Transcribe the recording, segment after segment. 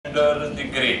Alexander the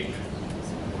Great.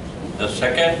 The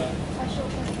second,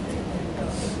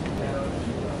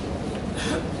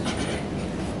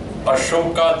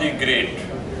 Ashoka the Great.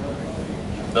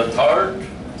 The third,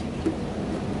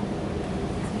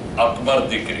 Akbar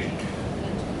the Great.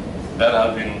 There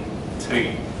have been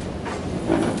three.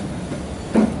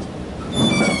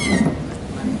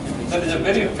 There is a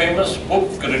very famous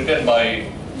book written by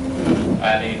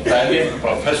an Italian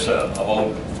professor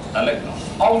about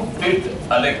how did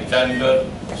Alexander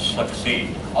succeed?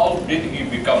 How did he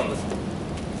become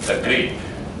the great?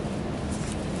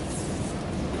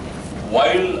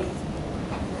 While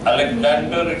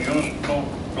Alexander used to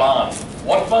plan,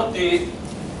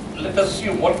 let us see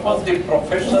what was the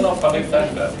profession of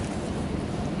Alexander.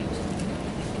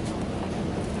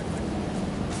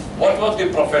 What was the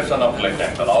profession of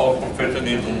Alexander? Our profession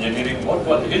is engineering. What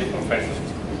was his profession?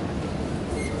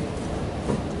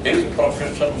 His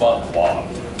profession was war.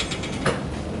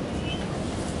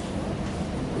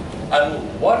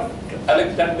 And what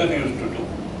Alexander used to do,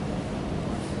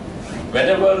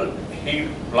 whenever he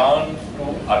planned to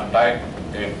attack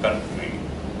a country,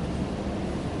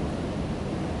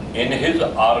 in his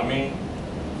army,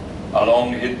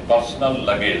 along his personal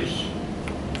luggage,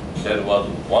 there was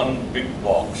one big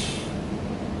box,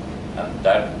 and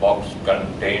that box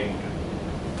contained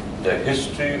the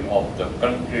history of the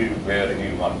country where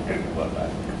he wanted to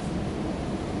attack.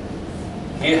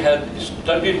 He had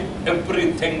studied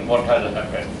everything what has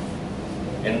happened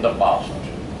in the past,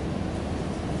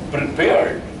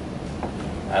 prepared,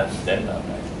 and then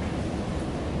attacked.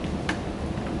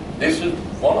 This is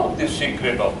one of the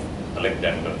secrets of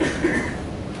Alexander.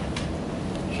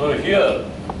 So here,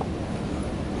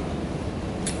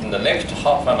 in the next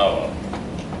half an hour,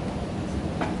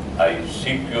 I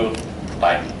seek your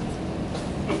time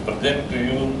to present to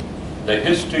you the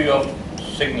history of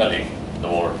signaling the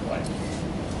worldwide.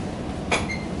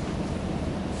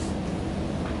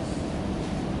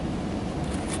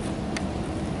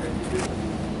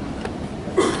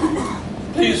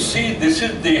 Please see, this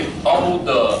is how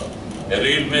the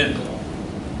railways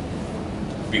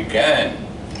began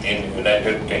in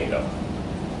United Kingdom.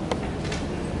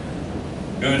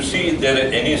 Do you see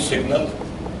there any signal?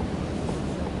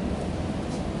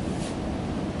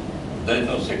 There is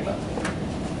no signal.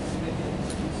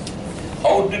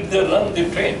 How did they run the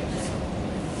train?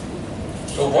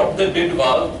 So what they did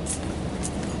was,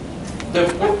 they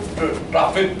put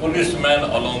traffic policemen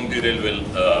along the railway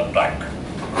track.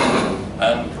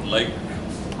 And like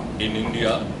in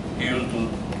India, he used to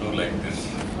do like this.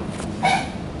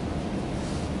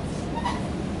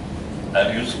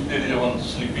 And you see there is one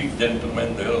sleepy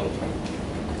gentleman there also.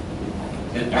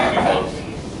 His duty was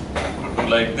to do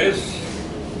like this.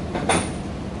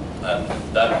 And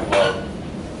that was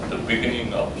the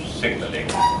beginning of signaling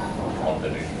on the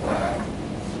radio.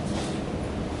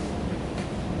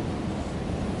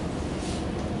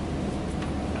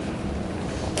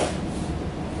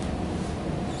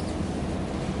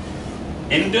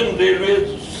 Indian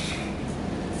Railways,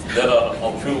 there are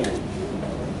a few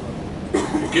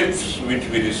gifts which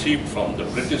we received from the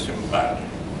British Empire,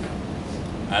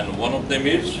 and one of them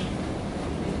is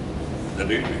the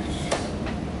railways.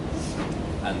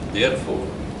 And therefore,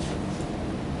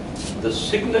 the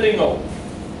signaling of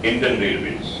Indian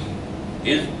Railways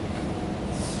is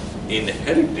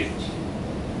inherited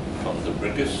from the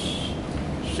British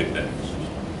signaling system.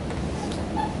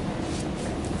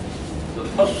 The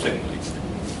first signaling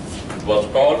was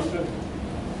called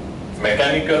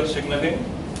mechanical signaling.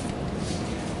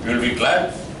 You will be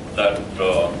glad that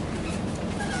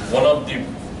one of the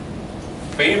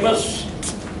famous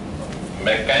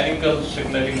mechanical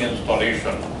signaling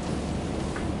installation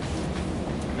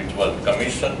which was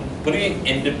commissioned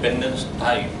pre-independence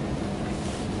time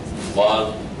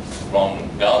was from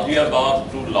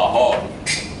Ghaziabad to Lahore,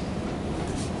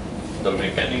 the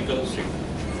mechanical signal.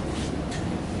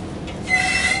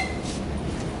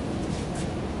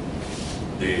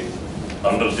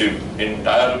 Under the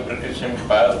entire British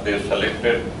Empire, they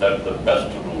selected that the best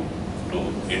route to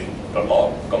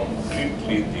interlock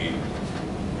completely the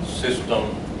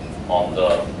system on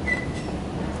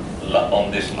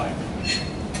this line.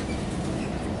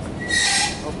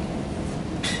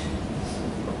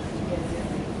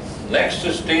 Next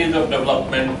stage of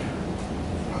development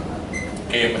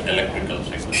came electrical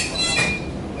signal,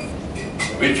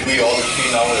 which we all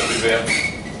see now everywhere.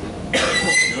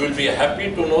 You will be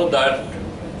happy to know that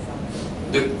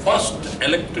the first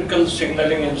electrical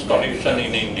signaling installation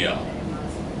in India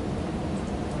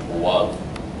was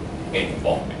in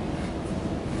Bombay.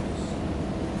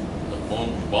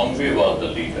 Bombay was the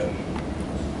leader.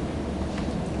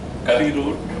 Curry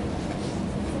Road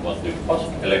was the first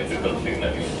electrical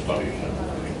signaling installation.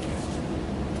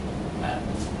 And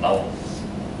now,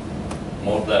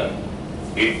 more than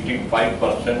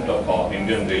 85% of our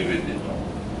Indian railways is now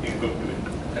equipped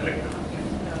with electrical.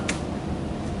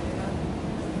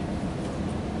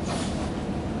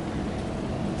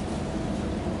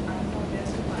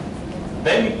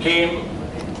 Then came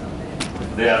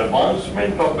the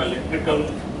advancement of electrical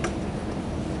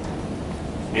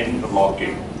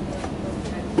interlocking,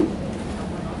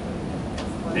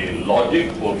 the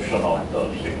logic portion of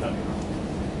the signal,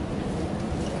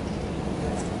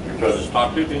 which was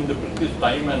started in the British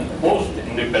time and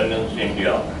post-independence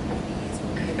India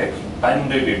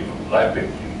expanded it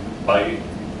rapidly by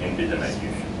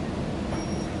indigenization.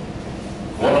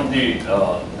 One of the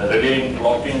relay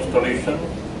interlocking installations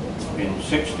in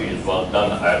 60s was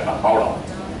done at Howrah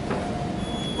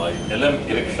by LM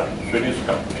Ericsson, Swedish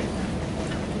company.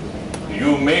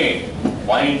 You may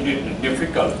find it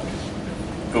difficult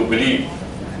to believe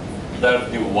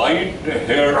that the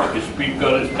white-haired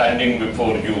speaker standing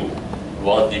before you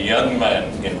was the young man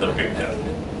in the picture.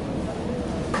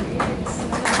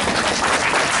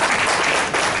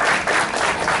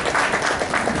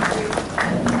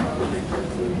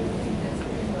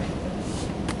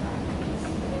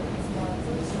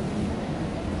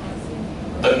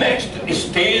 The next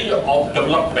stage of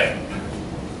development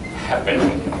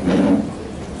happened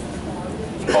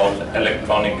called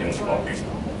electronic interlocking.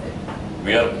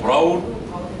 We are proud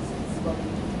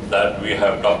that we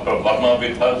have Dr. Verma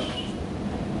with us.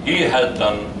 He has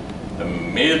done a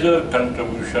major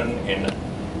contribution in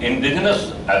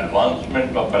indigenous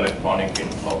advancement of electronic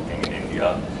interlocking in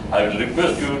India. I will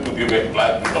request you to give a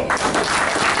clap to Dr.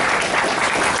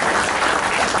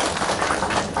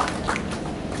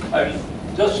 I will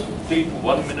just take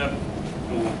 1 minute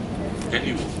to tell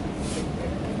you.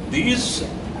 These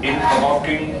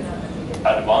interlocking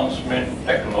advancement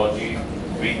technology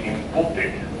we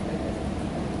imported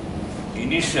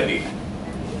initially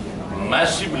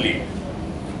massively.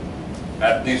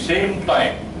 At the same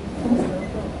time,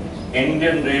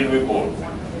 Indian Railway Board,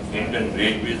 Indian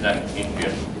Railways and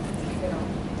Indian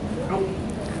took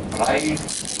pride in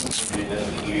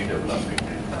indigenously developing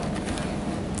it.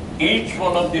 Each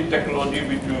one of the technology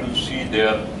which you will see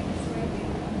there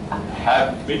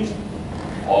have been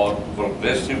or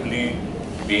progressively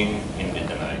being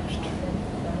indigenized.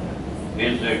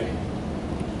 Is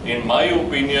in my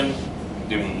opinion,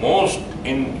 the most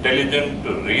intelligent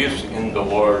race in the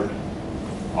world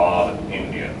are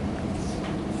Indian.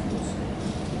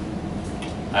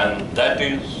 And that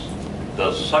is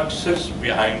the success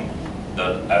behind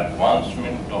the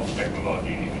advancement of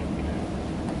technology in India.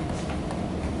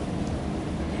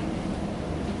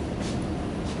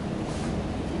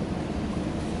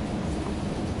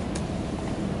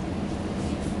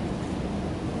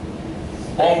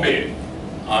 Bombay,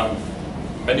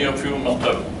 many of you must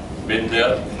have been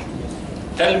there.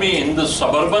 Tell me, in the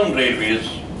suburban railways,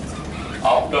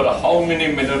 after how many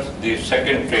minutes the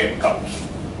second train comes?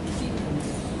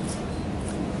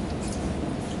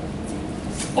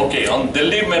 Okay, on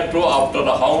Delhi Metro, after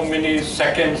how many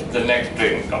seconds the next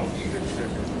train comes?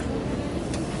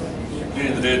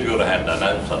 Please raise your hand and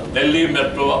answer. Delhi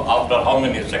Metro, after how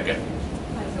many seconds?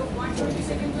 So 120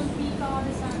 seconds on peak hour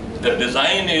is The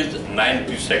design is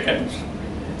 90 seconds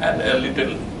and a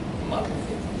little more.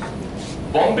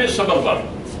 Bombay Suburban,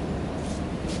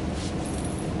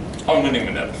 how many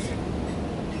minutes?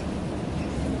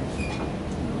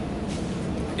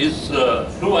 Is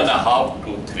 2.5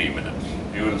 to 3 minutes.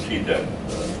 You will see that.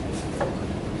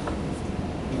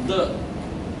 The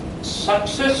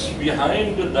success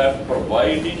behind that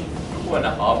providing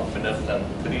 2.5 minutes and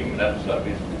 3 minutes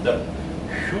service, the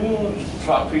huge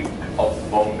traffic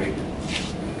of Bombay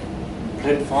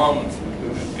platforms,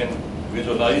 you can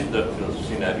visualize that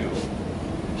scenario.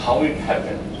 How it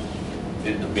happens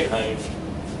is behind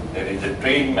there is a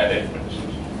train management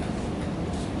system.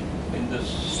 In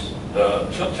this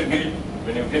such a gate,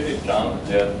 when you get a chance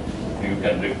there, you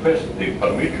can request, they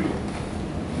permit you,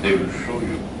 they will show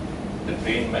you the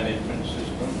train management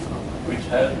system, which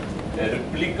has a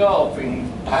replica of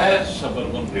entire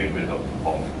suburban railways of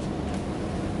Bombay.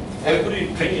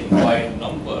 Every train by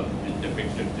number is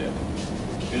depicted there.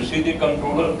 You see the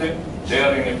controller there? They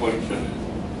are in a position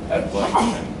at one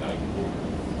time.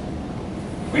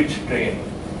 Which train,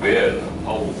 where,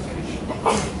 how.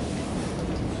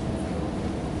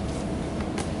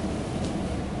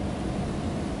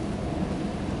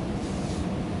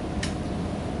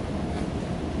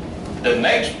 The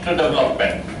next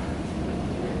development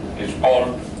is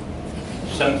called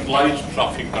centralized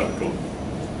traffic control.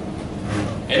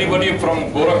 Anybody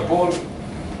from Gorakhpur?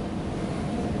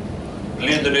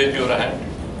 Please raise your hand.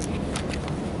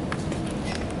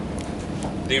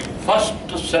 The first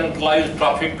centralized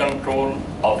traffic control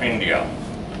of India,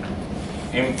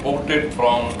 imported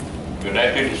from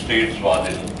United States, was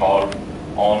installed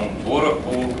on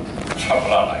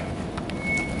Gorakhpur-Chhapra line.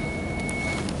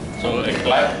 So a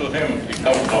clap to him, he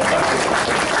comes from that.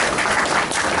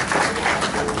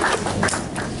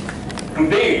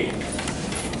 Today,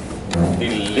 the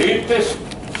latest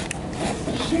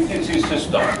CTC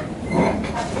system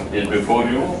is before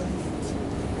you.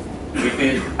 It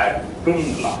is at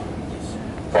Tundla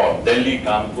for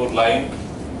Delhi-Kanpur line.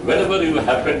 Whenever you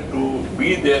happen to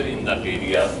be there in that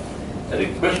area, a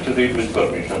request to read with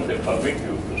permission, they permit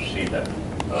you to see that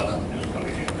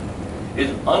installation.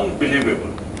 It's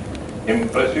unbelievable,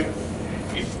 impressive.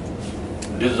 It's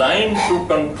designed to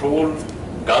control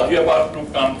Ghaziabad to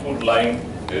Kanpur line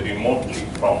remotely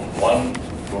from one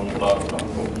Tundla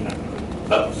control center.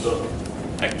 That's the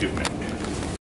achievement.